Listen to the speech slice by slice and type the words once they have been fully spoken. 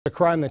A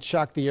crime that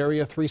shocked the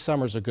area 3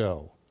 summers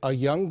ago. A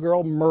young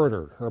girl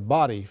murdered, her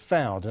body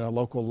found in a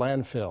local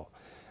landfill.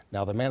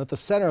 Now the man at the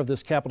center of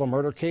this capital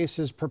murder case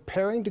is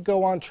preparing to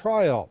go on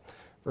trial.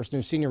 First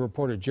News senior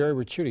reporter Jerry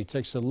Ricci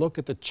takes a look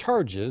at the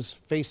charges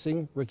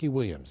facing Ricki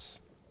Williams.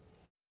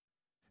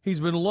 He's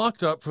been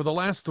locked up for the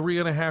last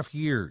 3.5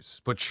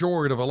 years, but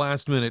short of a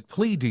last-minute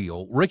plea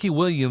deal, Ricki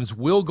Williams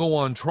will go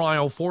on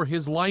trial for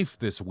his life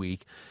this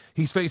week.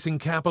 He's facing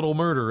capital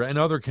murder and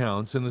other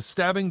counts in the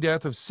stabbing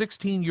death of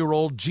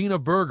 16-year-old Gina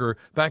Berger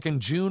back in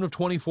June of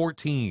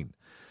 2014.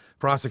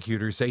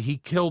 Prosecutors say he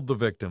killed the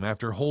victim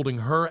after holding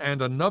her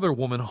and another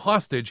woman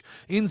hostage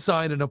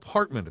inside an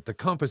apartment at the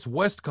Compass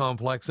West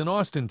complex in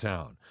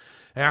Austintown.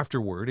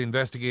 Afterward,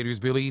 investigators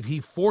believe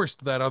he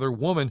forced that other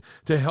woman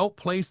to help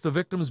place the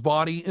victim's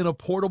body in a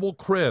portable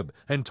crib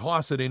and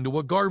toss it into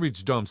a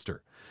garbage dumpster.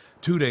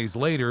 2 days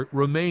later,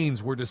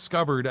 remains were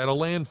discovered at a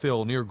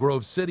landfill near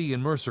Grove City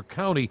in Mercer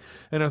County,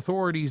 and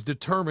authorities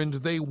determined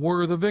they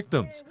were the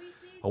victims.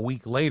 A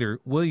week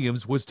later,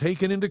 Williams was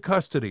taken into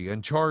custody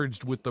and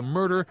charged with the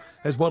murder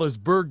as well as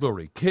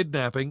burglary,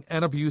 kidnapping,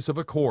 and abuse of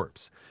a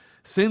corpse.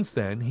 Since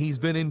then, he's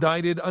been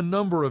indicted a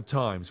number of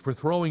times for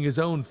throwing his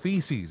own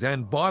feces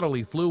and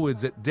bodily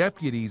fluids at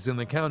deputies in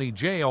the county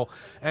jail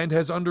and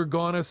has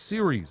undergone a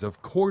series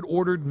of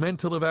court-ordered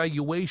mental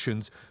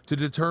evaluations to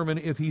determine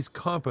if he's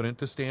competent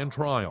to stand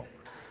trial.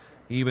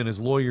 Even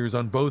as lawyers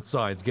on both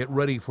sides get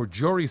ready for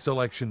jury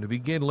selection to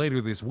begin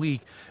later this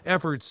week,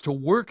 efforts to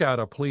work out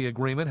a plea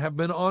agreement have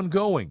been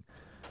ongoing.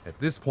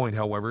 At this point,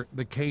 however,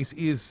 the case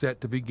is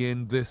set to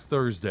begin this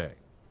Thursday.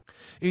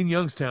 In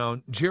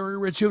Youngstown, Jerry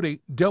Ricci,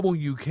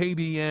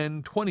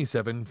 WKBN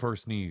 27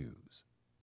 First News.